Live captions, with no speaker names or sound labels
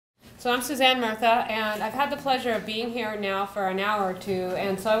So I'm Suzanne Murtha, and I've had the pleasure of being here now for an hour or two,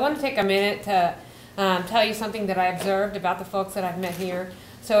 and so I want to take a minute to tell you something that I observed about the folks that I've met here.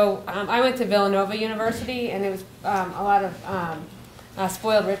 So I went to Villanova University, and it was a lot of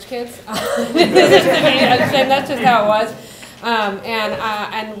spoiled rich kids. And that's just how it was.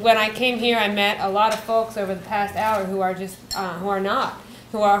 And when I came here, I met a lot of folks over the past hour who are just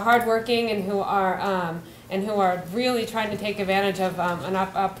who are hardworking and who are really trying to take advantage of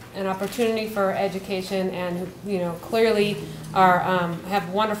an opportunity for education, and who clearly have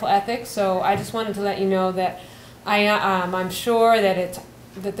wonderful ethics. So I just wanted to let you know that I'm sure that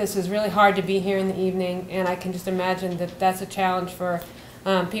this is really hard to be here in the evening, and I can just imagine that that's a challenge for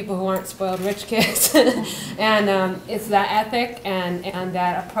people who aren't spoiled rich kids. And it's that ethic and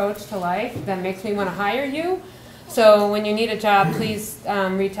that approach to life that makes me want to hire you. So when you need a job, please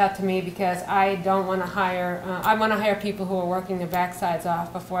reach out to me, because I don't want to hire, I want to hire people who are working their backsides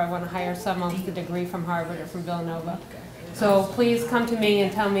off before I want to hire someone with a degree from Harvard or from Villanova. So please come to me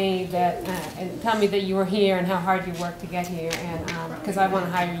and tell me that you were here and how hard you worked to get here, and because I want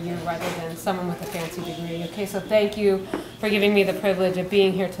to hire you rather than someone with a fancy degree. Okay, so thank you for giving me the privilege of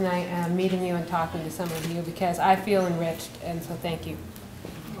being here tonight and meeting you and talking to some of you, because I feel enriched, and so thank you.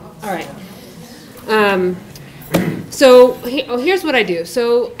 All right. So here's what I do.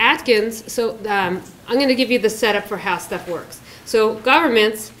 So Atkins, I'm going to give you the setup for how stuff works. So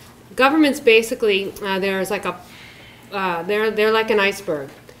governments basically, there's like they're like an iceberg.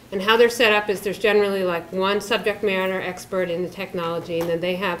 And how they're set up is there's generally like one subject matter expert in the technology, and then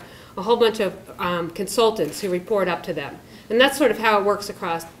they have a whole bunch of consultants who report up to them. And that's sort of how it works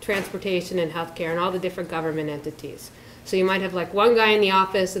across transportation and healthcare and all the different government entities. So you might have like one guy in the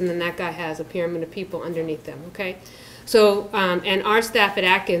office, and then that guy has a pyramid of people underneath them, okay? So, and our staff at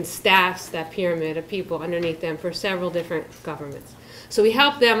Atkins staffs that pyramid of people underneath them for several different governments. So I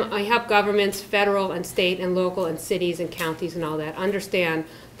help governments, federal and state and local and cities and counties and all that, understand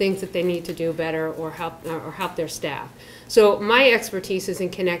things that they need to do better or help their staff. So my expertise is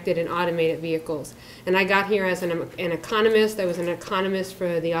in connected and automated vehicles. And I got here as an economist. I was an economist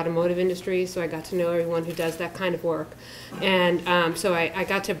for the automotive industry, so I got to know everyone who does that kind of work. And so I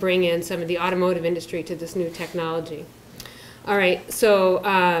got to bring in some of the automotive industry to this new technology. All right, so,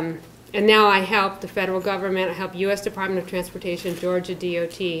 and now I help the federal government. I help U.S. Department of Transportation, Georgia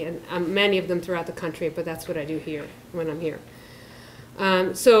DOT, and many of them throughout the country, but that's what I do here when I'm here.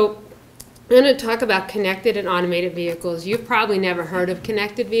 So I'm going to talk about connected and automated vehicles. You've probably never heard of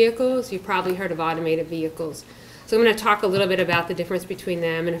connected vehicles. You've probably heard of automated vehicles. So I'm going to talk a little bit about the difference between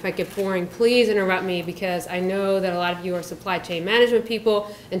them. And if I get boring, please interrupt me, because I know that a lot of you are supply chain management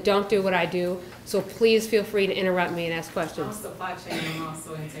people and don't do what I do. So please feel free to interrupt me and ask questions. I'm supply chain. I'm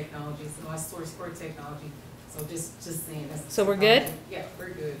also in technology, so I source for technology. So just saying. That's so we're good? Yeah,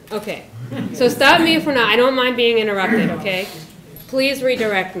 we're good. Okay. So stop me if we're not. I don't mind being interrupted, okay? Please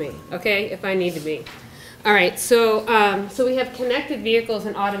redirect me, okay, if I need to be. All right, so we have connected vehicles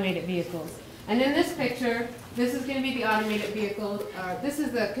and automated vehicles. And in this picture, this is going to be the automated vehicle. This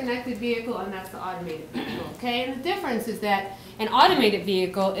is the connected vehicle, and that's the automated vehicle, okay? And the difference is that an automated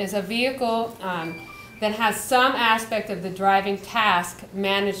vehicle is a vehicle that has some aspect of the driving task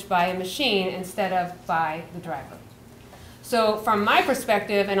managed by a machine instead of by the driver. So from my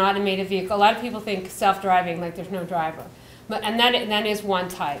perspective, an automated vehicle, a lot of people think self-driving, like there's no driver. And that is one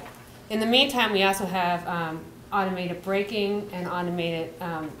type. In the meantime, we also have automated braking and automated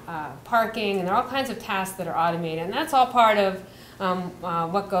parking, and there are all kinds of tasks that are automated. And that's all part of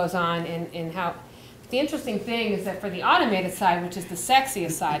what goes on in how. The interesting thing is that for the automated side, which is the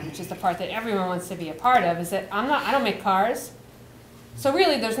sexiest side, which is the part that everyone wants to be a part of, is that I don't make cars. So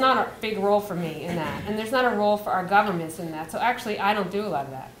really, there's not a big role for me in that. And there's not a role for our governments in that. So actually, I don't do a lot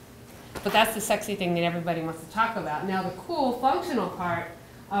of that. But that's the sexy thing that everybody wants to talk about. Now, the cool functional part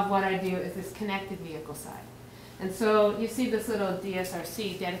of what I do is this connected vehicle side. And so you see this little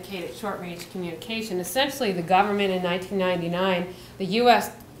DSRC, dedicated short-range communication. Essentially, the government in 1999, the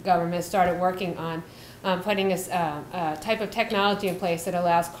U.S. government started working on putting a type of technology in place that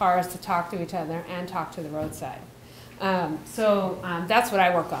allows cars to talk to each other and talk to the roadside. That's what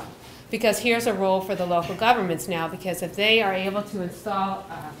I work on. Because here's a role for the local governments now, because if they are able to install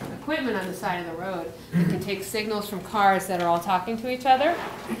equipment on the side of the road that can take signals from cars that are all talking to each other,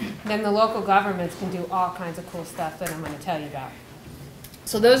 then the local governments can do all kinds of cool stuff that I'm going to tell you about.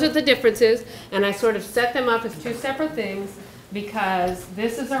 So those are the differences, and I sort of set them up as two separate things, because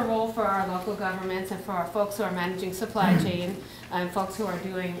this is a role for our local governments and for our folks who are managing supply chain and folks who are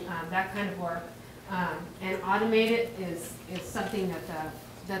doing that kind of work. And automated is something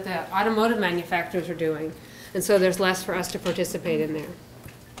that the automotive manufacturers are doing. And so there's less for us to participate in there.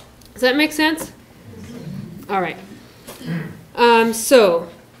 Does that make sense? All right.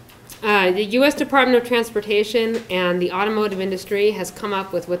 The U.S. Department of Transportation and the automotive industry has come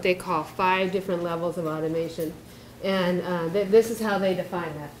up with what they call 5 different levels of automation. And this is how they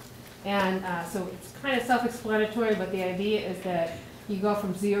define that. And so it's kind of self-explanatory, but the idea is that you go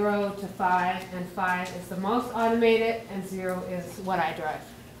from 0 to 5, and 5 is the most automated, and 0 is what I drive.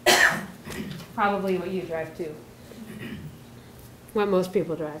 Probably what you drive too. What most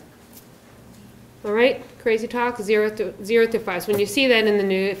people drive. All right, crazy talk, 0 to 5. So when you see that in the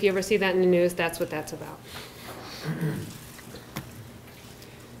news, if you ever see that in the news, that's what that's about.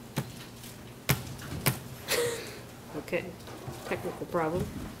 Okay, technical problem.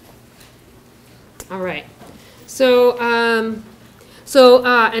 All right, so an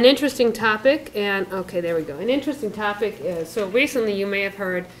interesting topic, and okay, there we go. An interesting topic is, so recently you may have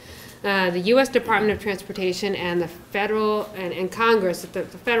heard the U.S. Department of Transportation and the federal and Congress, the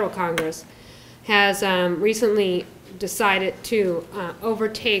federal Congress, has recently decided to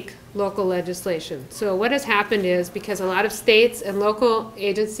overtake local legislation. So what has happened is, because a lot of states and local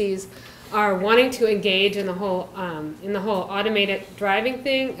agencies are wanting to engage in the whole automated driving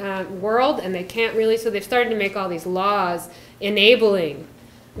thing world, and they can't really, so they've started to make all these laws enabling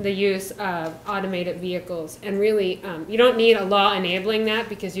the use of automated vehicles. And really, you don't need a law enabling that,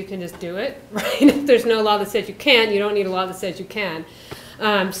 because you can just do it, right? If there's no law that says you can't, you don't need a law that says you can.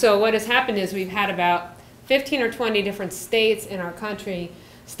 So what has happened is we've had about 15 or 20 different states in our country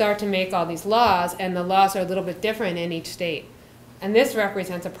start to make all these laws, and the laws are a little bit different in each state. And this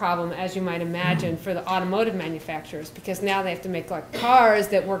represents a problem, as you might imagine, for the automotive manufacturers, because now they have to make like cars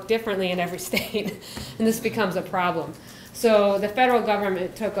that work differently in every state, and this becomes a problem. So the federal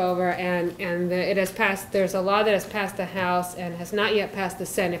government took over, and it has passed. There's a law that has passed the House and has not yet passed the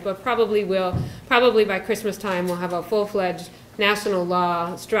Senate, but probably will. Probably by Christmas time, we'll have a full-fledged national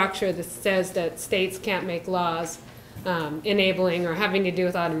law structure that says that states can't make laws enabling or having to do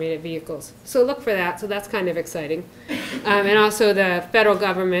with automated vehicles. So look for that. So that's kind of exciting. And also the federal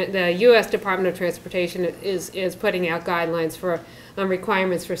government, the U.S. Department of Transportation is putting out guidelines for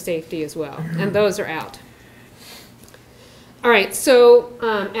requirements for safety as well. And those are out. All right, so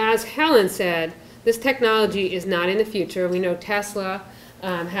as Helen said, this technology is not in the future. We know Tesla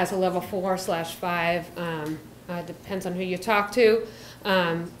has a level 4/5, depends on who you talk to,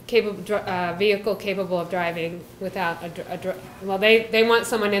 vehicle capable of driving without well, they want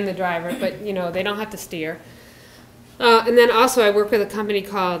someone in the driver, but you know, they don't have to steer. And then also I work with a company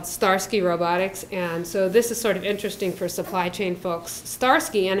called Starsky Robotics, and so this is sort of interesting for supply chain folks.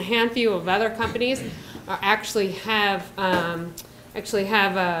 Starsky and a handful of other companies actually have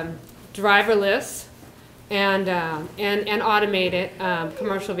driverless and automated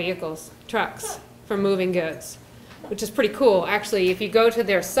commercial vehicles, trucks for moving goods, which is pretty cool. Actually, if you go to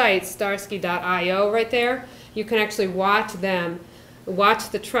their site, starsky.io, right there, you can actually watch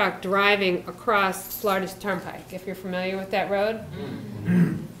the truck driving across Florida's Turnpike, if you're familiar with that road.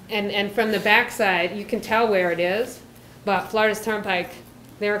 And from the backside, you can tell where it is, but Florida's Turnpike,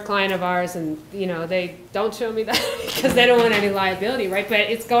 they're a client of ours, and you know, they don't show me that because they don't want any liability, right? But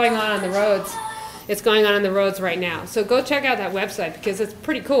it's going on the roads. It's going on the roads right now. So go check out that website, because it's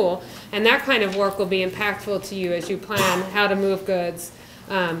pretty cool, and that kind of work will be impactful to you as you plan how to move goods,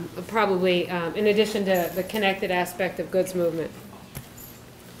 probably in addition to the connected aspect of goods movement.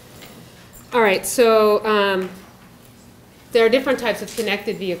 All right, so there are different types of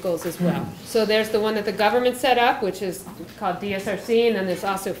connected vehicles as well. So there's the one that the government set up, which is called DSRC, and then there's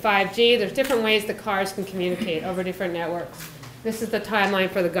also 5G. There's different ways the cars can communicate over different networks. This is the timeline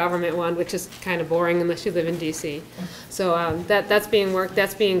for the government one, which is kind of boring unless you live in DC. So that's being worked,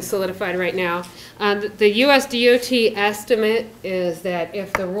 that's being solidified right now. The US DOT estimate is that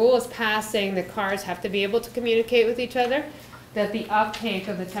if the rule is passed saying that cars have to be able to communicate with each other, that the uptake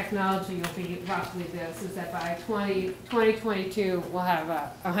of the technology will be roughly this, is that by 2022 we'll have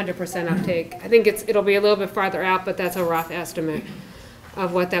a 100% uptake. I think it'll be a little bit farther out, but that's a rough estimate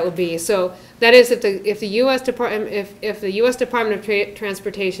of what that will be. So that is if the U.S. Department of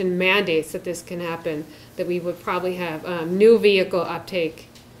Transportation mandates that this can happen, that we would probably have new vehicle uptake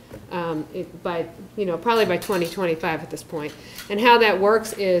by probably by 2025 at this point. And how that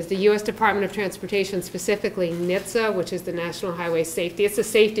works is the U.S. Department of Transportation, specifically NHTSA, which is the National Highway Safety, it's a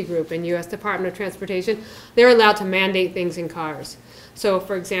safety group in U.S. Department of Transportation, they're allowed to mandate things in cars. So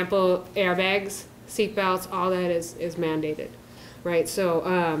for example, airbags, seatbelts, all that is mandated. Right,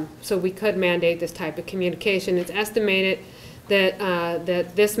 so so we could mandate this type of communication. It's estimated that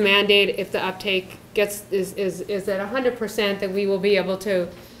that this mandate, if the uptake is at 100%, that we will be able to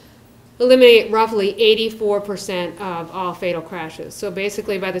eliminate roughly 84% of all fatal crashes. So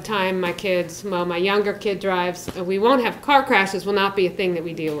basically, by the time my younger kid drives, we won't have car crashes. Will not be a thing that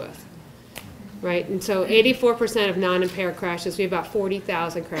we deal with, right? And so 84% of non-impaired crashes. We have about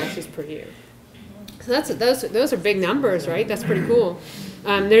 40,000 crashes per year. So those are big numbers, right? That's pretty cool.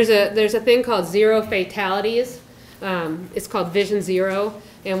 There's a thing called zero fatalities. It's called Vision Zero,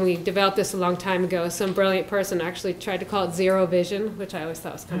 and we developed this a long time ago. Some brilliant person actually tried to call it zero vision, which I always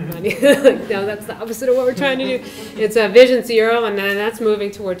thought was kind of funny. Like, no, that's the opposite of what we're trying to do. It's a Vision Zero, and then that's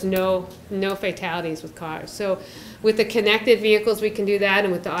moving towards no fatalities with cars. So with the connected vehicles, we can do that,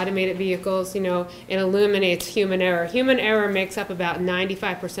 and with the automated vehicles, you know, it eliminates human error. Human error makes up about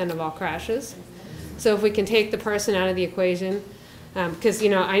 95% of all crashes. So if we can take the person out of the equation, because, you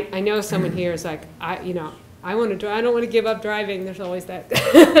know, I know someone here is like, I want to drive. I don't want to give up driving. There's always that.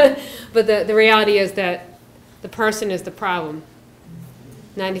 But the reality is that the person is the problem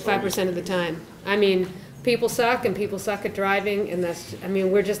 95% of the time. I mean, people suck, and people suck at driving, and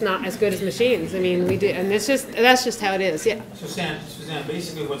we're just not as good as machines. I mean, we do, and that's just how it is. Yeah. Suzanne,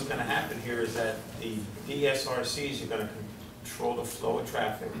 basically what's going to happen here is that the DSRCs are going to control the flow of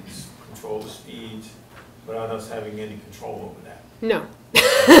traffic, control the speeds, without us having any control over that. No.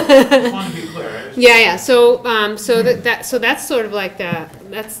 Just want to be clear. Right? Yeah. So that's sort of like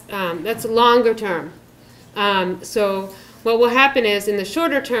that's longer term. So what will happen is in the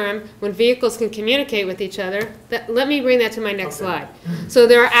shorter term, when vehicles can communicate with each other. Let me bring that to my next slide. So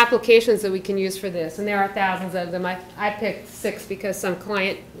there are applications that we can use for this, and there are thousands of them. I picked 6 because some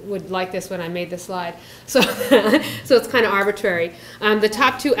client would like this when I made the slide. So so it's kind of arbitrary. The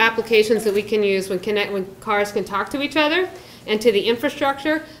top 2 applications that we can use when cars can talk to each other and to the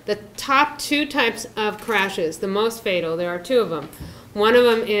infrastructure, the top 2 types of crashes, the most fatal, there are 2 of them. One of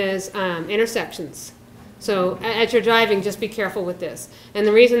them is intersections. So as you're driving, just be careful with this. And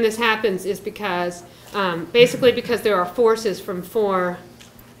the reason this happens is because, basically because there are forces from four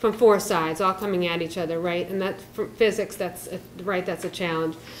sides all coming at each other, right? And that, for physics, that's a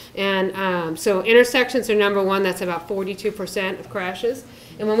challenge. And so intersections are number 1. That's about 42% of crashes.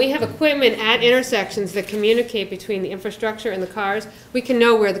 And when we have equipment at intersections that communicate between the infrastructure and the cars, we can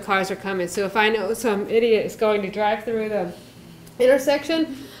know where the cars are coming. So if I know some idiot is going to drive through the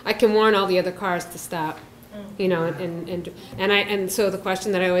intersection, I can warn all the other cars to stop. You know, and so the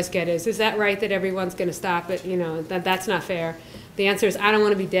question that I always get is that right that everyone's going to stop it? You know, that's not fair. The answer is I don't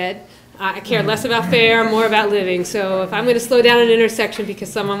want to be dead. I care less about fair, more about living. So if I'm going to slow down an intersection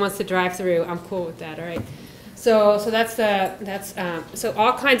because someone wants to drive through, I'm cool with that. All right. So so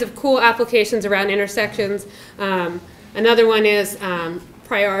all kinds of cool applications around intersections. Another one is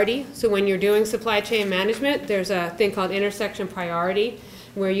priority. So when you're doing supply chain management, there's a thing called intersection priority,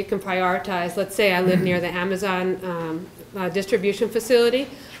 where you can prioritize. Let's say I live near the Amazon distribution facility.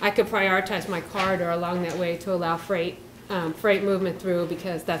 I could prioritize my corridor along that way to allow freight movement through,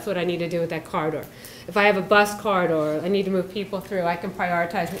 because that's what I need to do with that corridor. If I have a bus corridor, I need to move people through, I can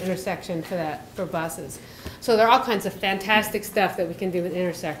prioritize an intersection for buses. So there are all kinds of fantastic stuff that we can do with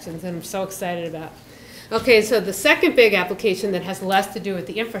intersections, and I'm so excited about. Okay, so the second big application that has less to do with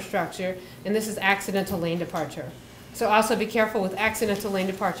the infrastructure, and this is accidental lane departure. So also be careful with accidental lane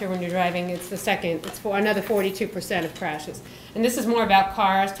departure when you're driving. It's for another 42% of crashes. And this is more about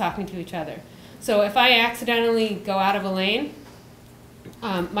cars talking to each other. So if I accidentally go out of a lane,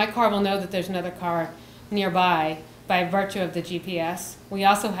 my car will know that there's another car nearby by virtue of the GPS. We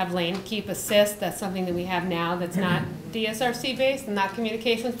also have lane keep assist. That's something that we have now that's not DSRC based and not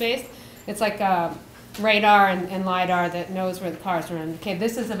communications based. It's like radar and LiDAR that knows where the cars are running. Okay,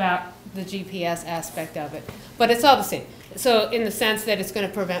 this is about the GPS aspect of it. But it's all the same. So in the sense that it's going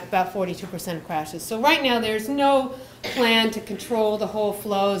to prevent about 42% of crashes. So right now there's no plan to control the whole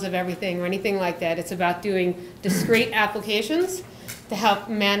flows of everything or anything like that. It's about doing discrete applications to help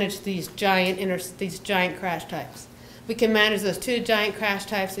manage these giant crash types. We can manage those 2 giant crash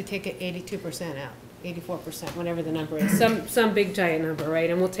types. We take it 82% out, 84%, whatever the number is. Some big giant number, right?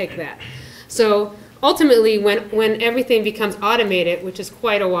 And we'll take that. So ultimately, when everything becomes automated, which is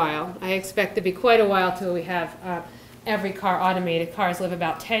quite a while, I expect to be quite a while till we have every car automated. Cars live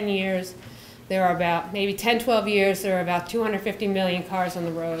about 10 years. There are about maybe 10, 12 years. There are about 250 million cars on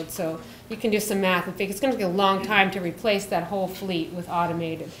the road. So you can do some math and think it's going to take a long time to replace that whole fleet with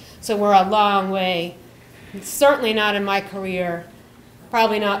automated. So we're a long way. It's certainly not in my career,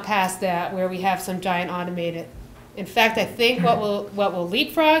 probably not past that, where we have some giant automated. In fact, I think what will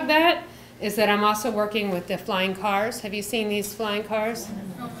leapfrog that is that I'm also working with the flying cars. Have you seen these flying cars?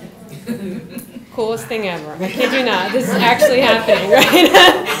 Coolest thing ever. I kid you not. This is actually happening, right?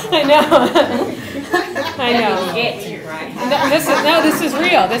 I know. I know. This is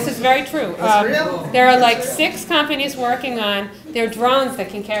real. This is very true. That's real? There are like 6 companies working on their drones that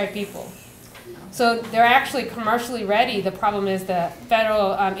can carry people. So they're actually commercially ready. The problem is the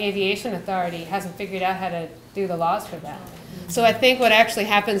Federal Aviation Authority hasn't figured out how to do the laws for that. So I think what actually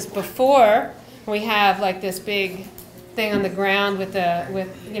happens before we have like this big thing on the ground with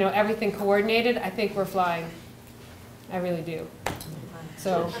everything coordinated, I think we're flying. I really do.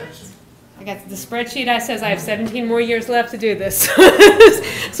 So I got the spreadsheet. Says I have 17 more years left to do this.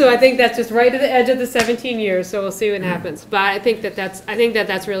 So I think that's just right at the edge of the 17 years. So we'll see what happens. But I think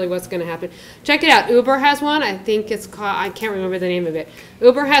that's really what's going to happen. Check it out. Uber has one. I think it's called. I can't remember the name of it.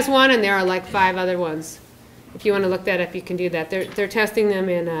 Uber has one, and there are like 5 other ones. If you want to look that up, you can do that. They're testing them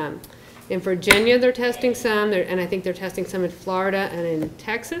in Virginia. They're testing some, and I think they're testing some in Florida and in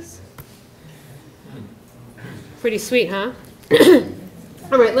Texas. Pretty sweet, huh?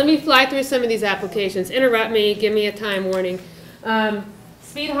 All right, let me fly through some of these applications. Interrupt me, give me a time warning.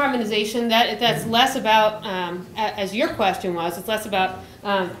 Speed harmonization, that's less about, as your question was, it's less about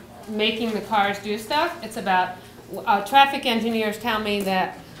making the cars do stuff. It's about, traffic engineers tell me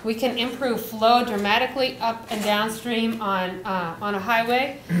that we can improve flow dramatically up and downstream on a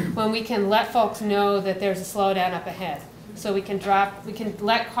highway when we can let folks know that there's a slowdown up ahead. So we can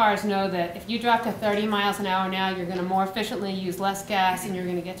let cars know that if you drop to 30 miles an hour now, you're going to more efficiently use less gas and you're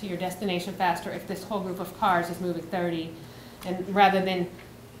going to get to your destination faster if this whole group of cars is moving 30, and rather than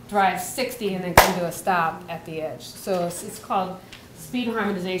drive 60 and then come to a stop at the edge. So it's called speed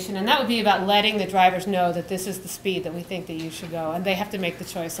harmonization, and that would be about letting the drivers know that this is the speed that we think that you should go, and they have to make the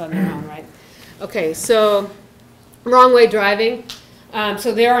choice on their own, right? Okay, so wrong way driving.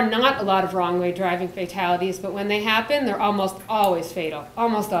 So there are not a lot of wrong way driving fatalities, but when they happen, they're almost always fatal,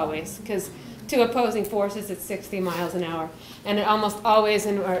 almost always, because to opposing forces it's 60 miles an hour, and it almost always,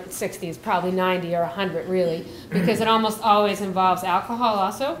 or 60 is probably 90 or 100 really, because it almost always involves alcohol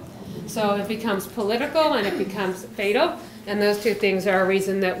also. So it becomes political and it becomes fatal, and those 2 things are a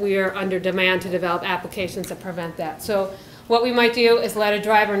reason that we are under demand to develop applications that prevent that. So what we might do is let a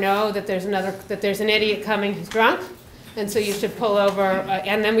driver know that there's an idiot coming who's drunk, and so you should pull over,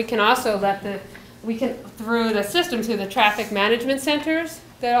 and then we can also through the system, through the traffic management centers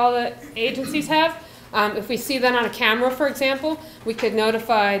that all the agencies have, if we see that on a camera, for example, we could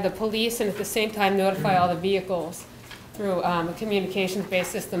notify the police and at the same time notify all the vehicles through a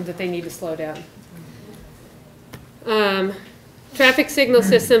communications-based system that they need to slow down. Traffic signal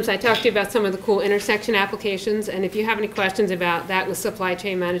systems, I talked to you about some of the cool intersection applications, and if you have any questions about that with supply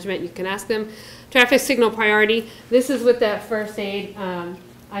chain management, you can ask them. Traffic signal priority, this is with that first aid.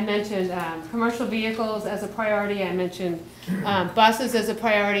 I mentioned commercial vehicles as a priority. I mentioned buses as a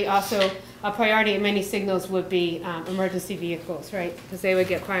priority. Also, a priority in many signals would be emergency vehicles, right? Because they would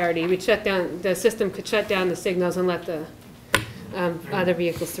get priority. We'd shut down, the system could shut down the signals and let the other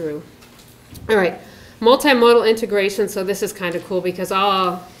vehicles through. All right, multimodal integration. So this is kind of cool because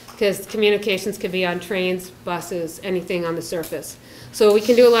communications could be on trains, buses, anything on the surface. So we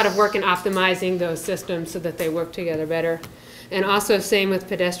can do a lot of work in optimizing those systems so that they work together better. And also same with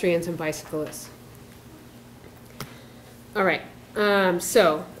pedestrians and bicyclists. All right,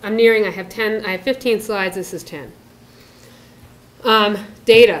 so I'm nearing, I have 15 slides, this is 10.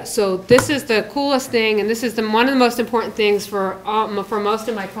 Data, so this is the coolest thing, and this is one of the most important things for most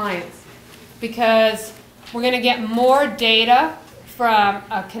of my clients, because we're gonna get more data from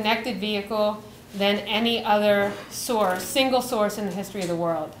a connected vehicle than any other source, single source in the history of the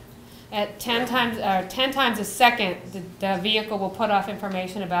world. At 10 times a second, the vehicle will put off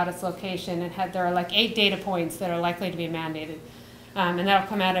information about its location, and there are like 8 data points that are likely to be mandated. And that'll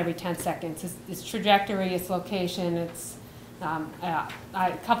come out every 10 seconds. Its trajectory, its location, its a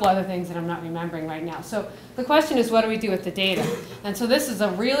couple other things that I'm not remembering right now. So the question is, what do we do with the data? And so this is a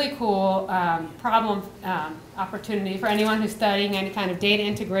really cool problem opportunity for anyone who's studying any kind of data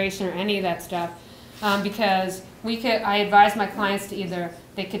integration or any of that stuff, because I advise my clients to either,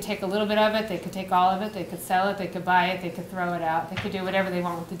 they could take a little bit of it, they could take all of it, they could sell it, they could buy it, they could throw it out, they could do whatever they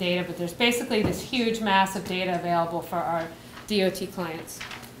want with the data, but there's basically this huge mass of data available for our DOT clients.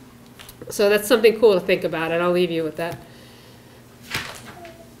 So that's something cool to think about, and I'll leave you with that.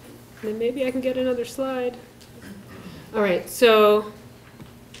 And maybe I can get another slide. All right, so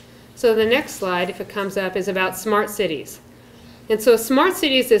the next slide, if it comes up, is about smart cities. And so smart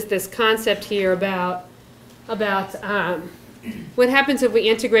cities is this concept here about what happens if we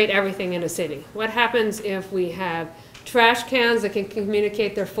integrate everything in a city? What happens if we have trash cans that can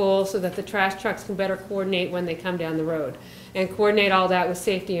communicate they're full so that the trash trucks can better coordinate when they come down the road, and coordinate all that with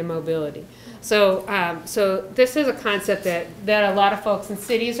safety and mobility? So, so this is a concept that a lot of folks in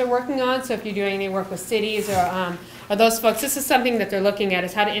cities are working on. So if you're doing any work with cities or or those folks, this is something that they're looking at,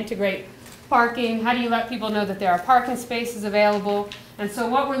 is how to integrate parking, how do you let people know that there are parking spaces available. And so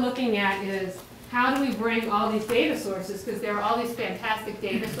what we're looking at is how do we bring all these data sources, because there are all these fantastic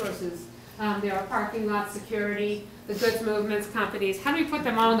data sources. There are parking lots, security, the goods movements companies. How do we put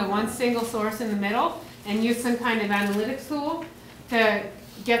them all into one single source in the middle and use some kind of analytics tool to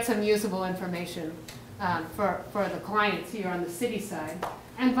get some usable information for the clients here on the city side?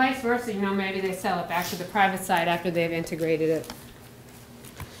 And vice versa, you know, maybe they sell it back to the private side after they've integrated it.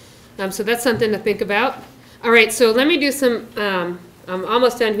 So that's something to think about. All right, so let me do some, I'm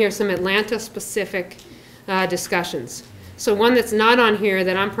almost done here, some Atlanta-specific discussions. So one that's not on here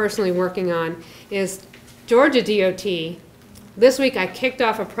that I'm personally working on is Georgia DOT. This week I kicked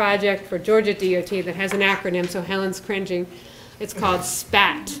off a project for Georgia DOT that has an acronym, so Helen's cringing. It's called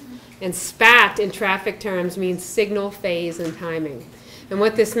SPAT. And SPAT in traffic terms means signal, phase, and timing. And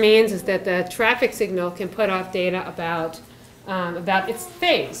what this means is that the traffic signal can put off data about its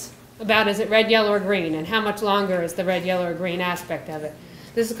phase, about is it red, yellow, or green, and how much longer is the red, yellow, or green aspect of it.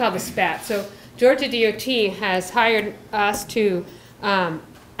 This is called the SPAT. So Georgia DOT has hired us to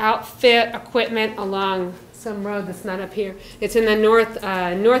outfit equipment along some road that's not up here. It's in the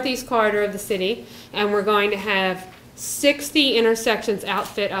northeast corridor of the city, and we're going to have 60 intersections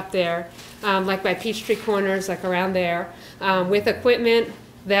outfit up there, like by Peachtree Corners, like around there, with equipment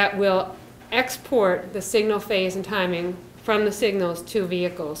that will export the signal phase and timing from the signals to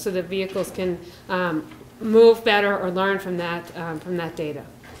vehicles, so that vehicles can move better or learn from that data.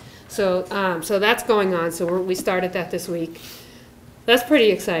 So that's going on. So we started that this week. That's pretty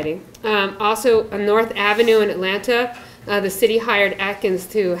exciting. Also, on North Avenue in Atlanta, the city hired Atkins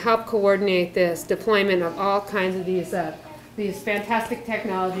to help coordinate this deployment of all kinds of these fantastic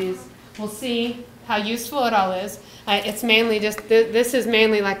technologies. We'll see how useful it all is. It's mainly just, this is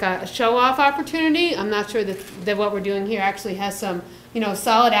mainly like a show-off opportunity. I'm not sure that what we're doing here actually has some,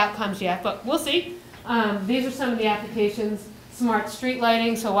 solid outcomes yet, but we'll see. These are some of the applications. Smart street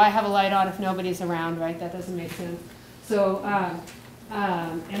lighting, so why have a light on if nobody's around, right? That doesn't make sense. So,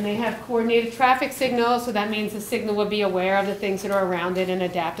 and they have coordinated traffic signals, so that means the signal will be aware of the things that are around it and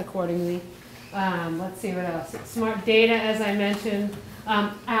adapt accordingly. Let's see what else. Smart data, as I mentioned.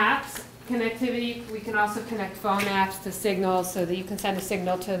 Apps, connectivity. We can also connect phone apps to signals so that you can send a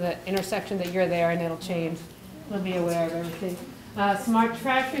signal to the intersection that you're there and it'll change. It'll be aware of everything. Smart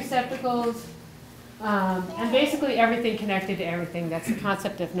trash receptacles. And basically everything connected to everything. That's the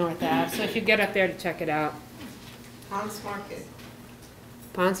concept of North Ave. So if you get up there to check it out. Ponce Market.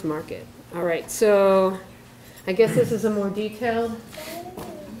 Ponce Market. All right, so I guess this is a more detailed.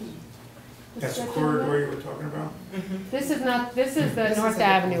 That's the corridor you were talking about? This is the North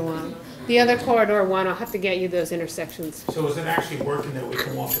Avenue one. The other corridor one, I'll have to get you those intersections. So is it actually working that we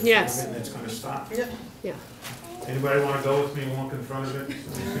can walk in front Yes. of it and it's going to stop? Yeah. Yeah. Anybody want to go with me and walk in front of it?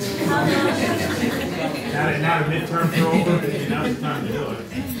 Not a midterm throw over, now's the time to do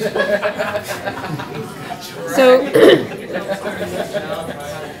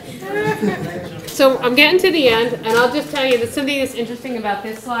it. So I'm getting to the end, and I'll just tell you that something that's interesting about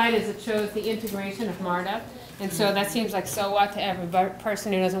this slide is it shows the integration of MARTA. And so that seems like so what to every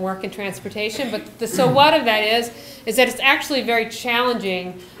person who doesn't work in transportation. But the so what of that is that it's actually very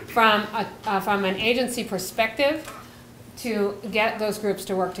challenging from an agency perspective to get those groups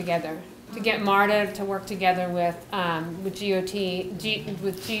to work together, to get MARTA to work together with GDOT,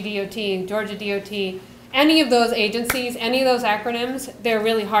 Georgia DOT, any of those agencies, any of those acronyms. They're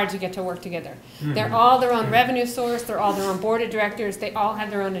really hard to get to work together. They're all their own revenue source, they're all their own board of directors, they all have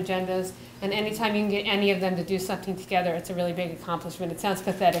their own agendas, and anytime you can get any of them to do something together, it's a really big accomplishment. It sounds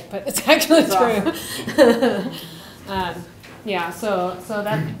pathetic, but it's actually true. Yeah, so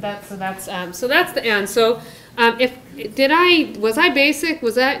that's the end. So was I basic?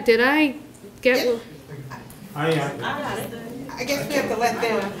 Did I get? I guess we have to let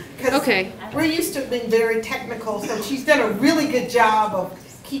them. Okay. We're used to being very technical, so she's done a really good job of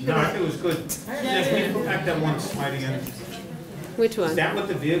keeping No, I it. think it was good. Can you go back that one slide again? Which one? Is that what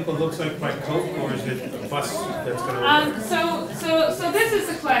the vehicle looks like by Coke, or is it a bus that's going to? So this is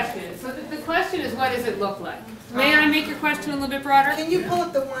the question. So the question is, what does it look like? May I make your question a little bit broader? Can you pull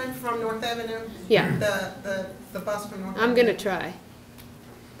up the one from North Avenue? Yeah. The bus from North Avenue? I'm gonna try.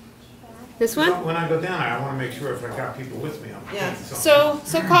 This one? When I go down, I want to make sure if I got people with me, I'm Yeah. thinking something.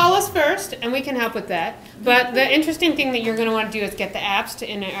 So call us first, and we can help with that. But the interesting thing that you're going to want to do is get the apps to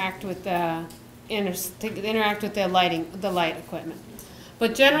interact with the light equipment.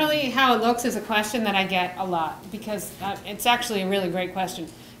 But generally, how it looks is a question that I get a lot because it's actually a really great question.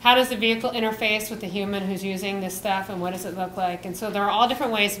 How does the vehicle interface with the human who's using this stuff, and what does it look like? And so there are all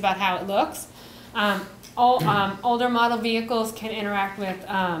different ways about how it looks. older model vehicles can interact with,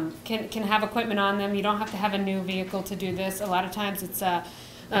 can have equipment on them. You don't have to have a new vehicle to do this. A lot of times it's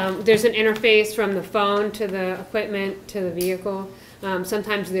there's an interface from the phone to the equipment to the vehicle.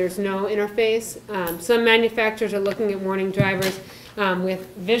 Sometimes there's no interface. Some manufacturers are looking at warning drivers with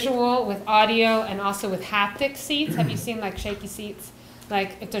visual, with audio, and also with haptic seats. Have you seen like shaky seats?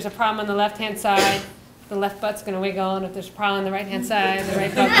 Like if there's a problem on the left-hand side, the left butt's going to wiggle, and if there's a problem on the right-hand side, the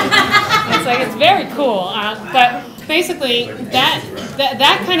right butt it's very cool. But basically,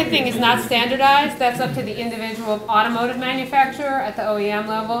 that kind of thing is not standardized. That's up to the individual automotive manufacturer at the OEM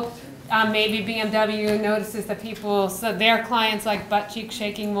level. Maybe BMW notices that so their clients like butt cheek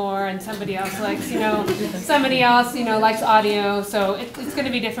shaking more, and somebody else likes, likes audio. So it's going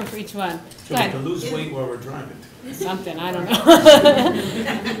to be different for each one. So we can lose weight while we're driving. Something, I don't know.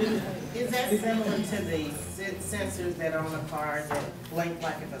 Is that similar to the sensors that are on a car that blink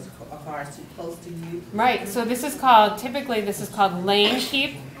like if a car is too close to you? Right, so typically this is called lane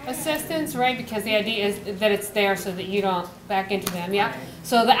keep assistance, right? Because the idea is that it's there so that you don't back into them, yeah?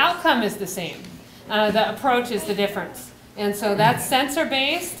 So the outcome is the same. The approach is the difference. And so that's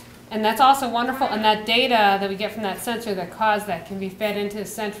sensor-based, and that's also wonderful, and that data that we get from that sensor that caused that can be fed into a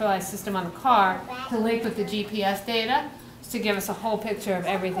centralized system on the car to link with the GPS data to give us a whole picture of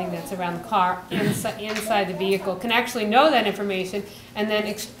everything that's around the car inside the vehicle. Can actually know that information and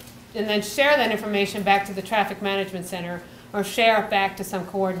then share that information back to the traffic management center or share it back to some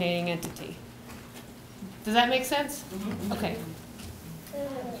coordinating entity. Does that make sense? Mm-hmm. Okay.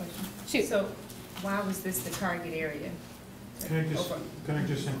 Shoot. So why was this the target area? Can I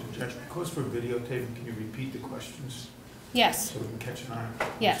just interject? Because for videotaping, can you repeat the questions? Yes. So we can catch an eye? I'm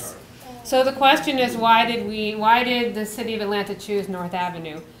Yes. sorry. So the question is, why did the city of Atlanta choose North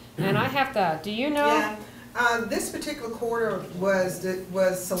Avenue? And I have to, do you know? Yeah, this particular corridor was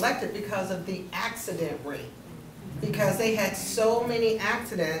selected because of the accident rate. Because they had so many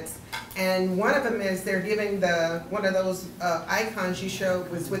accidents, and one of them is they're giving one of those icons you showed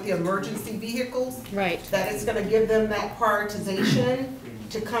was with the emergency vehicles. Right. That it's going to give them that prioritization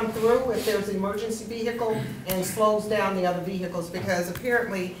to come through if there's an emergency vehicle and slows down the other vehicles, because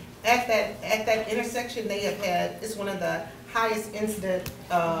apparently at that intersection they have had, it's one of the highest incident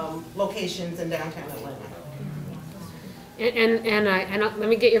locations in downtown Atlanta. And let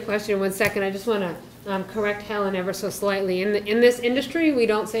me get your question in 1 second. I just want to correct Helen ever so slightly. In this industry, we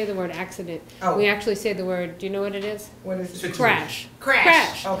don't say the word accident. Oh. We actually say the word, do you know what it is? What is it? Crash.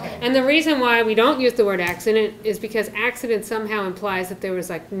 Crash. Okay. And the reason why we don't use the word accident is because accident somehow implies that there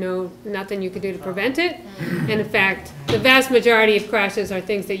was like nothing you could do to prevent it. And in fact, the vast majority of crashes are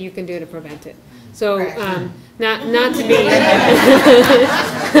things that you can do to prevent it. So not to be,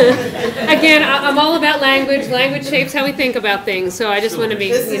 again, I'm all about language. Language shapes how we think about things. So I just want to be,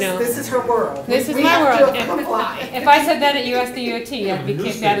 This is her world. This is We my have to world. comply. If I said that at USDOT, I'd be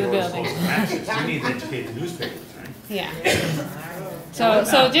kicked out of the building. We need to educate the newspapers, right? Yeah.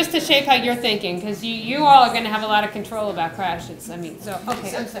 So just to shape how you're thinking, because you all are going to have a lot of control about crashes. I mean, so,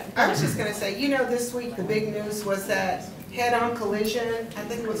 okay, I'm sorry. I was just going to say, this week the big news was that head-on collision, I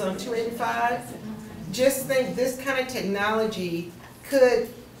think it was on 285. Just think this kind of technology could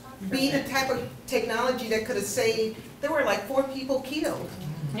be the type of technology that could have saved, there were like 4 people killed.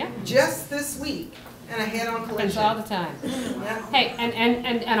 Yeah. Just this week in a head-on Happens collision. all the time. Yeah. Hey,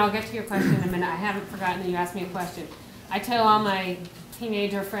 and I'll get to your question in a minute. I haven't forgotten that you asked me a question. I tell all my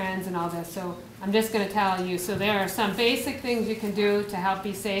teenager friends and all this, so I'm just going to tell you. So there are some basic things you can do to help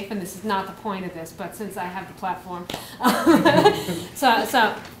be safe, and this is not the point of this, but since I have the platform.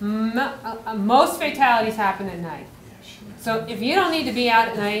 Most fatalities happen at night. So if you don't need to be out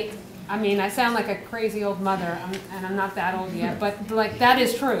at night, I mean, I sound like a crazy old mother, and I'm not that old yet, but like that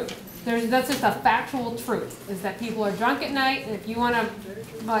is true. That's just a factual truth, is that people are drunk at night, and if you want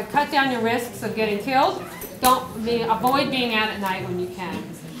to like cut down your risks of getting killed, avoid being out at night when you can,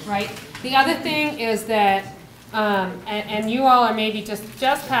 right? The other thing is that, and you all are maybe just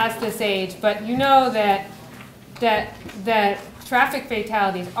past this age, but you know that traffic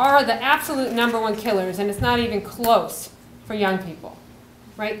fatalities are the absolute #1 killers, and it's not even close for young people,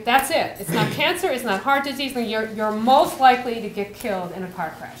 right? That's it. It's not cancer, it's not heart disease, you're most likely to get killed in a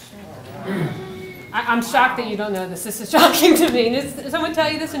car crash. I'm shocked that you don't know this. This is shocking to me. Did someone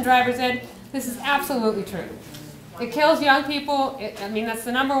tell you this in driver's ed? This is absolutely true. It kills young people. That's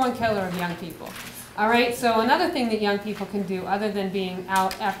the #1 killer of young people. All right, so another thing that young people can do other than being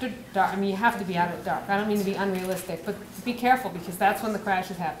out after dark, you have to be out at dark. I don't mean to be unrealistic, but be careful because that's when the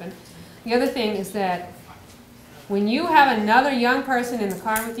crashes happen. The other thing is that when you have another young person in the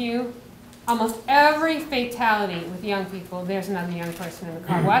car with you, almost every fatality with young people, there's another young person in the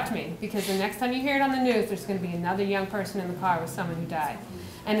car. Watch me, because the next time you hear it on the news, there's going to be another young person in the car with someone who died.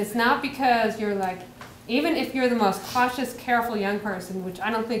 And it's not because you're like, even if you're the most cautious, careful young person, which I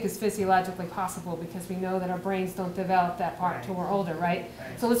don't think is physiologically possible because we know that our brains don't develop that part till we're older, right?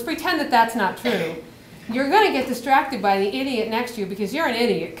 So let's pretend that that's not true. You're going to get distracted by the idiot next to you because you're an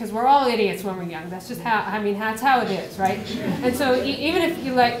idiot, because we're all idiots when we're young. That's just how, I mean, that's how it is, right? And so even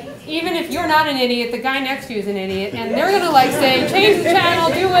if you're not an idiot, the guy next to you is an idiot, and they're going to like say, change the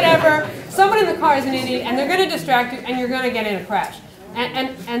channel, do whatever. Someone in the car is an idiot, and they're going to distract you, and you're going to get in a crash.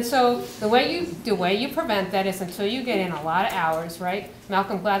 And so the way you prevent that is until you get in a lot of hours, right?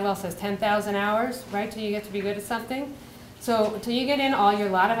 Malcolm Gladwell says 10,000 hours, right, till you get to be good at something. So until you get in all your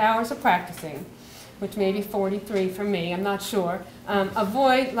lot of hours of practicing, which may be 43 for me, I'm not sure,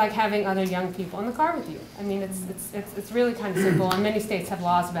 avoid like having other young people in the car with you. I mean, it's really kind of simple, and many states have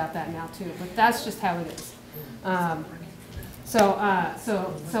laws about that now too, but that's just how it is. So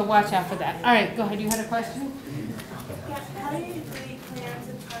watch out for that. All right, go ahead, you had a question? Yeah, how do you usually plan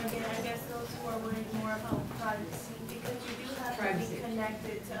to target, I guess, those who are worried more about privacy? Because you do have to be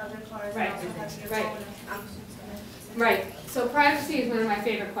connected to other cars and also have your phone applications connected. Right. So privacy is one of my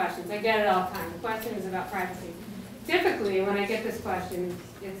favorite questions. I get it all the time. The question is about privacy. Typically, when I get this question,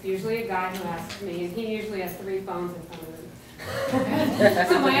 it's usually a guy who asks me, and he usually has 3 phones in front of him.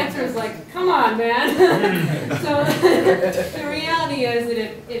 So my answer is like, come on, man. So the reality is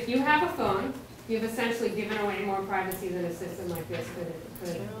that if you have a phone, you've essentially given away more privacy than a system like this could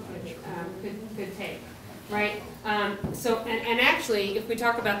take, right? And actually, if we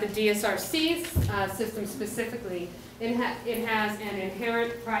talk about the DSRC system specifically, it has an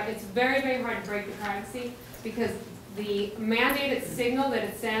inherent, it's very, very hard to break the privacy because the mandated signal that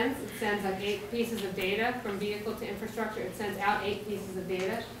it sends like 8 pieces of data from vehicle to infrastructure. It sends out 8 pieces of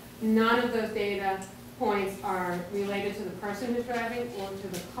data. None of those data points are related to the person who's driving or to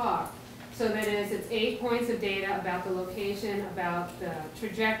the car. So that is, it's 8 points of data about the location, about the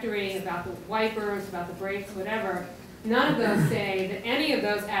trajectory, about the wipers, about the brakes, whatever. None of those say that any of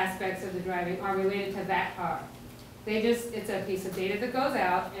those aspects of the driving are related to that car. It's a piece of data that goes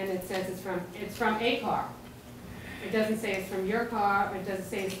out, and it says it's from a car. It doesn't say it's from your car, or it doesn't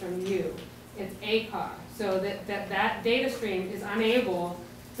say it's from you. It's a car. So that data stream is unable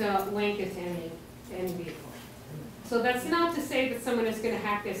to link it to any vehicle. So that's not to say that someone is going to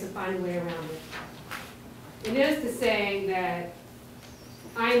hack this and find a way around it. It is to say that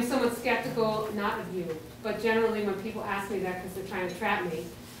I am somewhat skeptical, not of you, but generally when people ask me that because they're trying to trap me,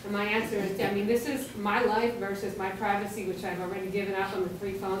 and my answer is, I mean, this is my life versus my privacy, which I've already given up on the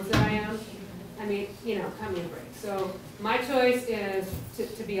 3 phones that I own. I mean, you know, cut me a break. So my choice is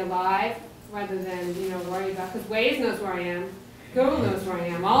to be alive rather than, you know, worry about, because Waze knows where I am. Google knows where I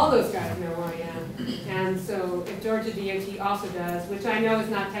am. All those guys know where I am. And so if Georgia DOT also does, which I know is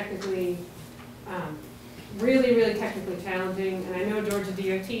not technically, really, really technically challenging, and I know Georgia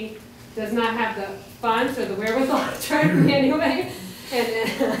DOT does not have the funds or the wherewithal to track me anyway.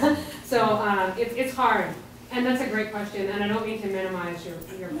 And so it's hard. And that's a great question, and I don't mean to minimize your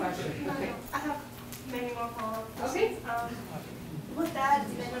question. Okay. I have many more follow-ups. Okay. Would that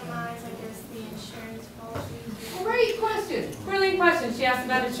minimize, I guess, the insurance policies? Great question. Brilliant question. She asked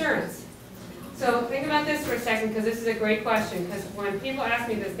about insurance. So think about this for a second, because this is a great question, because when people ask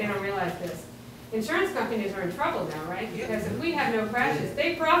me this, they don't realize this. Insurance companies are in trouble now, right? Because if we have no crashes,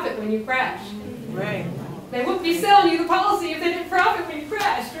 they profit when you crash. Right. They wouldn't be selling you the policy if they didn't profit when you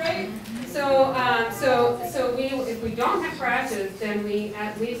crashed, right? So, if we don't have crashes, then we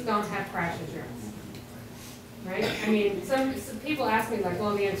at least don't have crash insurance, right? I mean, some people ask me like,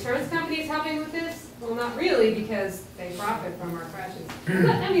 well, the insurance company is helping with this? Well, not really, because they profit from our crashes.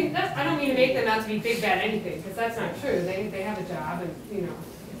 I mean, I don't mean to make them out to be big bad anything, because that's not true. They have a job, and you know,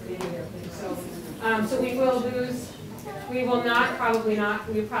 it's the end of their thing. So we will lose. We will not, probably not.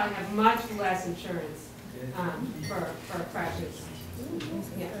 We will probably have much less insurance for crashes.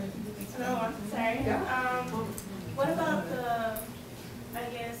 Yeah. No, sorry. Yeah. What about the, I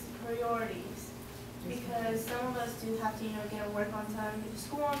guess, priorities? Because some of us do have to, you know, get to work on time, get to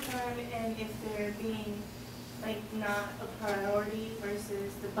school on time, and if they're being, like, not a priority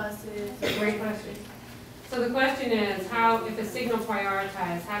versus the buses. Great question. So the question is, how, if a signal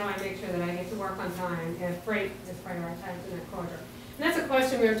prioritized, how do I make sure that I get to work on time if freight is prioritized in that quarter? And that's a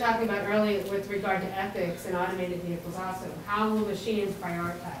question we were talking about earlier with regard to ethics and automated vehicles also. How will machines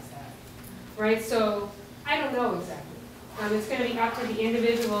prioritize that? Right, so I don't know exactly. It's going to be up to the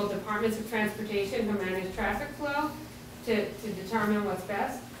individual departments of transportation who manage traffic flow to determine what's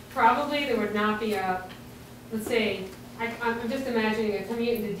best. Probably there would not be a, let's say, I'm just imagining a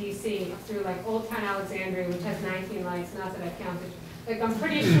commute into DC through like Old Town Alexandria, which has 19 lights, not that I counted. Like, I'm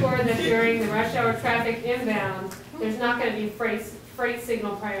pretty sure that during the rush hour traffic inbound, there's not gonna be freight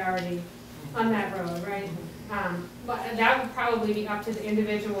signal priority on that road, right? But that would probably be up to the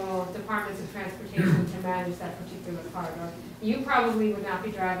individual departments of transportation to manage that particular corridor. You probably would not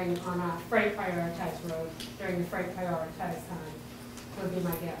be driving on a freight prioritized road during the freight prioritized time, would be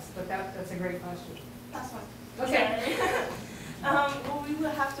my guess, but that's a great question. That's one. Okay. Well, we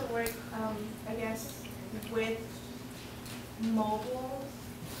would have to work, I guess, with mobile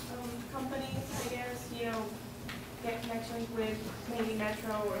companies, I guess, you know, get connections with maybe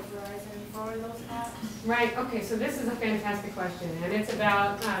Metro or Verizon for those apps. Right, okay, so this is a fantastic question, and it's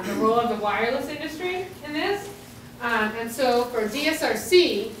about the role of the wireless industry in this. And so for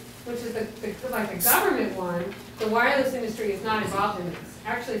DSRC, which is like the government one, the wireless industry is not involved in this.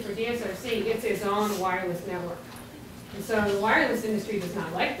 Actually, for DSRC, it's its own wireless network. And so the wireless industry does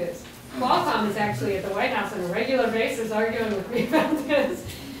not like this. Qualcomm is actually at the White House on a regular basis arguing with me about this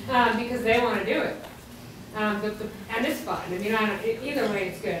because they want to do it. And it's fine. I mean, either way,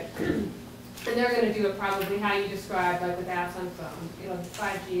 it's good. And they're going to do it probably how you described, like with apps on phone. You know,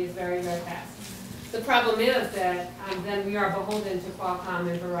 5G is very, very fast. The problem is that then we are beholden to Qualcomm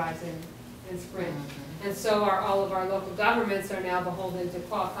and Verizon and Sprint. And so are all of our local governments are now beholden to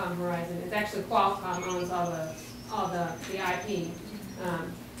Qualcomm, Verizon. It's actually Qualcomm owns all the IP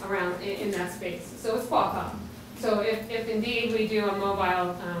around in that space. So it's Qualcomm. So if indeed we do a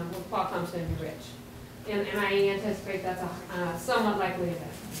mobile, Qualcomm's going to be rich. And I anticipate that's a somewhat likely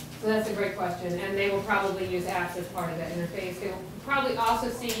event. So that's a great question. And they will probably use apps as part of that interface. They will probably also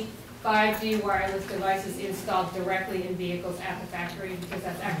see 5G wireless devices installed directly in vehicles at the factory because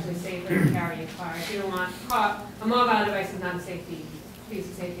that's actually safer than carrying a car. If you don't want a mobile device is not a safety piece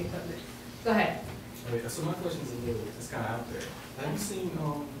of safety equipment. Go ahead. Okay, so my question is it's kind of out there. Have you seen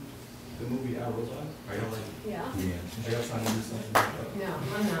the movie I, Robot? Are y'all like? Yeah. Are y'all trying to do something like that? No,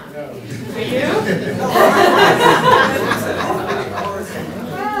 I'm not. No. Are you?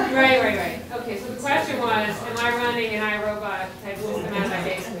 Right. Okay, so the question was, am I running an iRobot type system out of my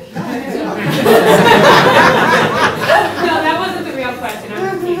basement? No, that wasn't the real question. I'm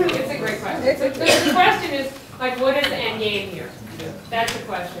just teasing. It's a great question. So the question is, like, what is the end game here? That's the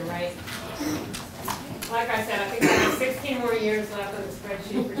question, right? Like I said, I think I have 16 more years left on the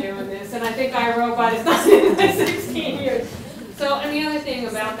spreadsheet for doing this, and I think iRobot is not in my 16 years. So, and the other thing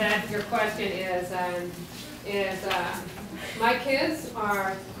about that, your question is my kids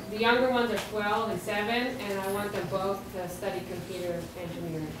are, the younger ones are 12 and 7, and I want them both to study computer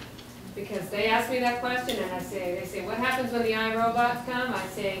engineering. Because they ask me that question, and they say, what happens when the iRobots come? I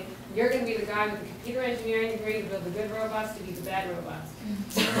say, you're going to be the guy with the computer engineering degree to build the good robots to be the bad robots.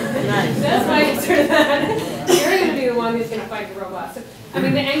 That's my answer to that. You're going to be the one who's going to fight the robots. I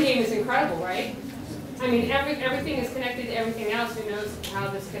mean, the end game is incredible, right? I mean, everything is connected to everything else. Who knows how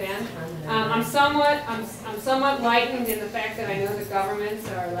this could end? I'm somewhat lightened in the fact that I know that governments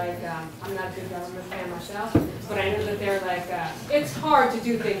are like, I'm not a good government fan myself, but I know that they're like, it's hard to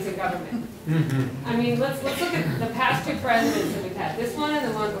do things in government. I mean, let's look at the past 2 presidents that we've had, this one and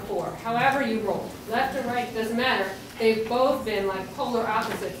the one before. However you roll, left or right, doesn't matter. They've both been like polar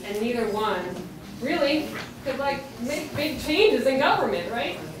opposites, and neither one really could like make big changes in government,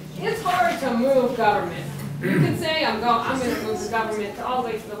 right? It's hard to move government. You can say, I'm going to move the government all the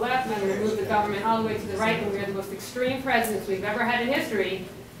way to the left, and I'm going to move the government all the way to the right, and we're the most extreme presidents we've ever had in history,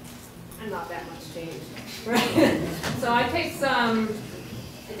 and not that much change, right? So I take some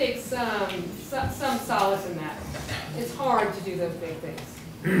solace in that. It's hard to do those big things,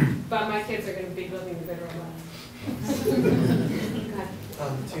 but my kids are going to be building the good robots.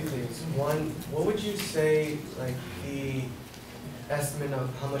 Two things. One, what would you say, like, the estimate of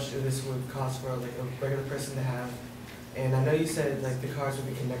how much this would cost for like a regular person to have? And I know you said like the cars would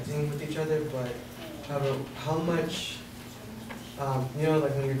be connecting with each other, but how much, you know,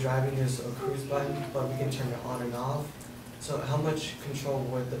 like when you're driving there's a cruise button, but we can turn it on and off. So how much control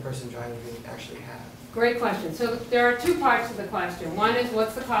would the person driving actually have? Great question. So there are 2 parts to the question. One is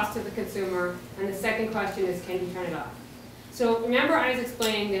what's the cost to the consumer, and the second question is can you turn it off? So remember I was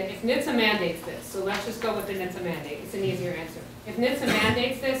explaining that if NHTSA mandates this, so let's just go with the NHTSA mandate, it's an easier answer. If NHTSA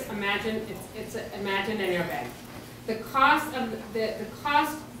mandates this, imagine imagine an airbag. The cost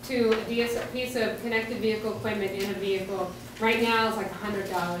to a piece of connected vehicle equipment in a vehicle right now is like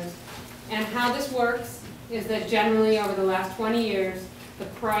 $100. And how this works is that generally over the last 20 years, the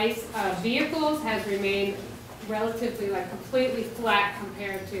price of vehicles has remained relatively like completely flat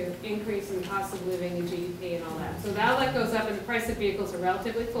compared to increase in cost of living and GDP and all that. So that goes up and the price of vehicles are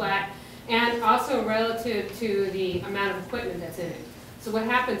relatively flat. and also relative to the amount of equipment that's in it. So what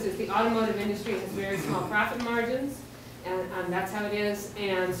happens is the automotive industry has very small profit margins, and that's how it is,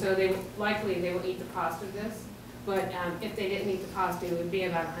 and so they will eat the cost of this. But if they didn't eat the cost, it would be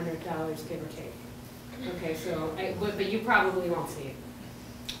about $100, give or take. Okay, so, but you probably won't see it.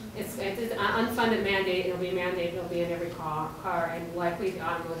 It's an unfunded mandate, it'll be a mandate, it'll be in every car, and likely the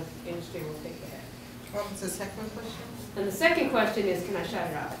automotive industry will take the hit. What was the second question? And the second question is, can I shut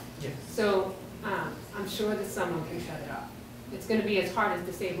it off? Yes. So, I'm sure that someone can shut it off. It's gonna be as hard as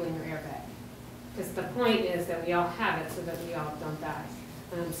disabling your airbag. Because the point is that we all have it so that we all don't die.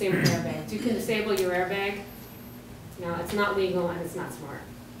 Same with airbags. You can disable your airbag. No, it's not legal and it's not smart,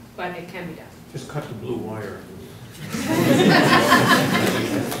 but it can be done. Just cut the blue wire.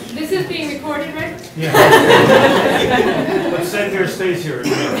 This is being recorded, right? Yeah. But said here stays here.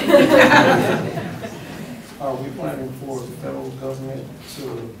 Are we planning for the federal government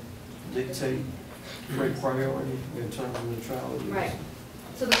to dictate freight priority in terms of neutrality? Right.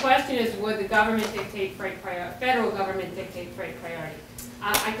 So the question is, would the government dictate freight priority, federal government dictate freight priority?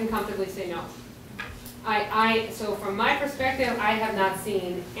 I can comfortably say no. So from my perspective, I have not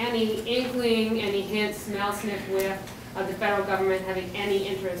seen any inkling, any hint, smell, sniff, whiff of the federal government having any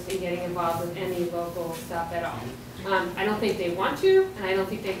interest in getting involved with any local stuff at all. I don't think they want to, and I don't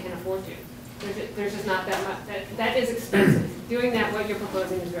think they can afford to. There's just not that much. That is expensive. Doing that, what you're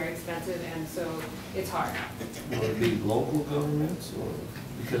proposing is very expensive, and so it's hard. Will it be local governments, or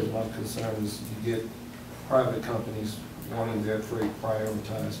because my concern is you get private companies wanting their freight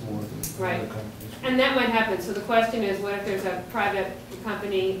prioritized more than other companies? And that might happen. So the question is, what if there's a private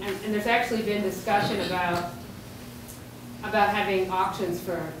company, and there's actually been discussion about having auctions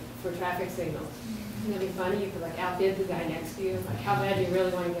for traffic signals. Wouldn't it be funny? You could like outbid the guy next to you. Like, how bad do you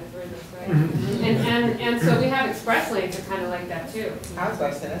really want to get through this, right? And so we have express lanes are kind of like that too. I was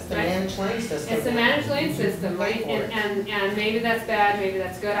about to say, that's the managed lane system. It's the managed lane system, right? And maybe that's bad, maybe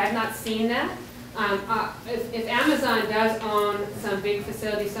that's good. I've not seen that. If Amazon does own some big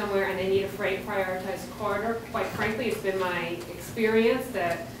facility somewhere and they need a freight prioritized corridor, quite frankly, it's been my experience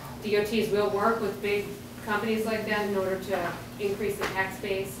that DOTs will work with big companies like that in order to increase the tax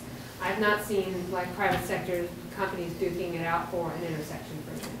base. I've not seen like private sector companies duking it out for an intersection,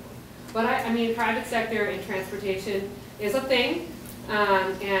 for example. But I mean, private sector in transportation is a thing,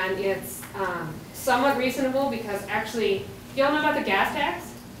 and it's somewhat reasonable because actually, do y'all know about the gas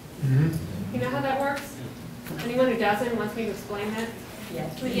tax? You know how that works? Anyone who doesn't wants me to explain that?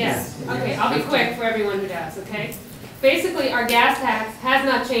 Yes. Yes. Okay, I'll be quick for everyone who does, okay? Basically, our gas tax has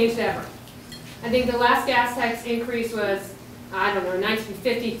not changed ever. I think the last gas tax increase was, I don't know,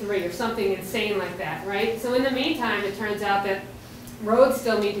 1953 or something insane like that, right? So in the meantime, it turns out that roads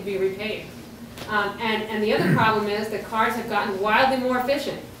still need to be repaved. And the other problem is that cars have gotten wildly more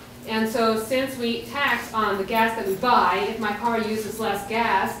efficient. And so since we tax on the gas that we buy, if my car uses less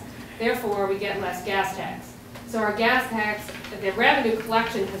gas, therefore we get less gas tax. So our gas tax, the revenue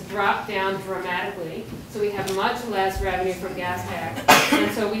collection has dropped down dramatically. So we have much less revenue from gas tax.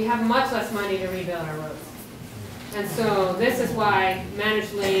 And so we have much less money to rebuild our roads. And so this is why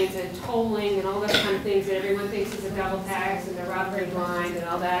managed lanes and tolling and all those kind of things that everyone thinks is a double tax and they're robbery blind and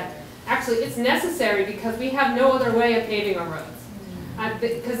all that. Actually, it's necessary because we have no other way of paving our roads.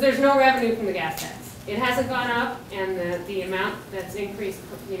 Because there's no revenue from the gas tax. It hasn't gone up, and the amount that's increased,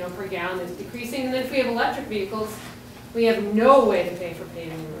 per gallon is decreasing. And then if we have electric vehicles, we have no way to pay for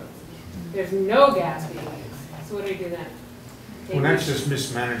paving the roads. There's no gas being used. So what do we do then? Well, that's just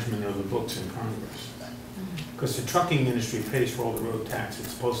mismanagement of the books in Congress. Because the trucking industry pays for all the road tax.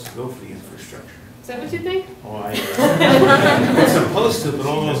 It's supposed to go for the infrastructure. Is that what you think? Oh, it's supposed to, but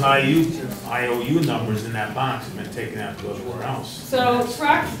all those IOU numbers in that box have been taken out to go somewhere else. So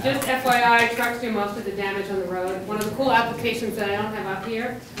trucks, just FYI, trucks do most of the damage on the road. One of the cool applications that I don't have up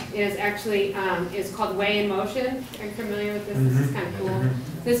here is actually is called Weigh in Motion. Are you familiar with this? This is kind of cool.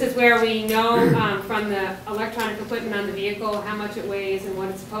 This is where we know from the electronic equipment on the vehicle how much it weighs and what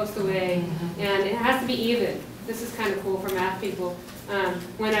it's supposed to weigh, and it has to be even. This is kind of cool for math people.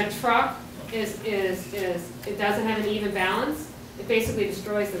 When a truck it doesn't have an even balance, it basically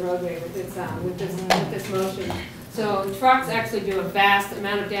destroys the roadway with this motion. So trucks actually do a vast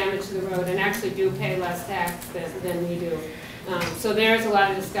amount of damage to the road and actually do pay less tax than we do. So there's a lot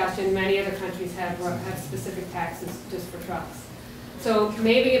of discussion. Many other countries have specific taxes just for trucks. So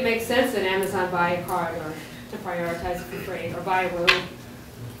maybe it makes sense that Amazon buy a corridor to prioritize it for freight or buy a road.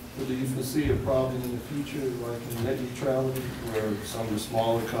 But do you foresee a problem in the future, like in net neutrality, where some of the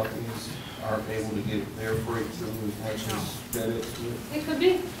smaller companies aren't able to get their freight through as much as FedEx would? It could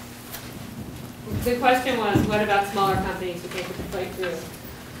be. The question was, what about smaller companies who can't get the freight through?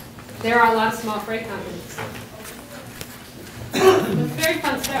 There are a lot of small freight companies. It's very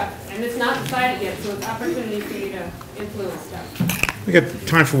fun stuff, and it's not decided yet, so it's opportunity for you to influence stuff. We got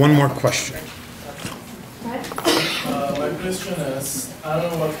time for one more question. Go ahead. My question is, I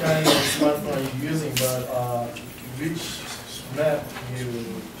don't know what kind of smartphone you're using, but which map you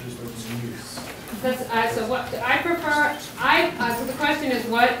prefer to use? That's, so what I prefer, so the question is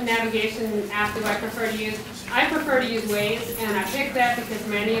what navigation app do I prefer to use? I prefer to use Waze, and I picked that because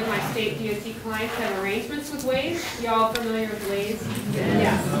many of my state DOT clients have arrangements with Waze. Y'all familiar with Waze?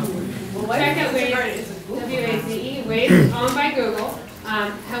 Yeah. Check out Waze, W-A-Z-E. Waze is owned by Google.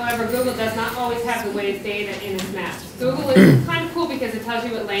 However, Google does not always have the Waze data in its maps. Google is kind of cool because it tells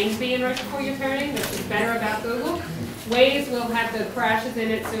you what lane to be in right before you're turning. That's what's better about Google. Waze will have the crashes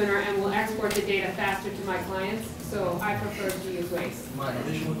in it sooner and will export the data faster to my clients. So I prefer to use Waze. My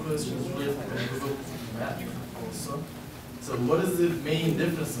additional question is related to Google Maps also. So what is the main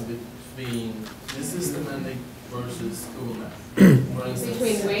difference between this system and versus Google Maps? For instance,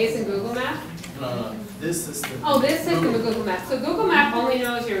 Between Waze and Google Maps? no, this system. Oh, this system of Google Maps. So Google Map only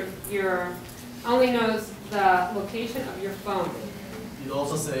knows only knows the location of your phone. It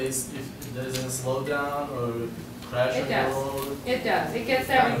also says if there is a slowdown or crash It on the does. road. It does. It gets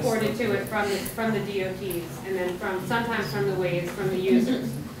that reported to it from the DOTs and then sometimes from the Waze, from the users.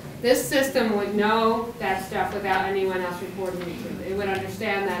 This system would know that stuff without anyone else reporting it to it. It would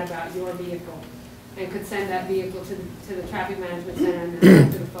understand that about your vehicle and could send that vehicle to the traffic management center and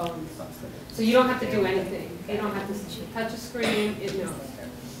then to the phone. So you don't have to do anything. You don't have to touch a screen. It knows.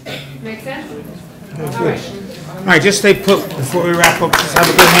 Make sense? All right. All right, just stay put before we wrap up. Just have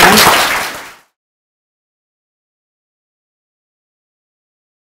a good hand.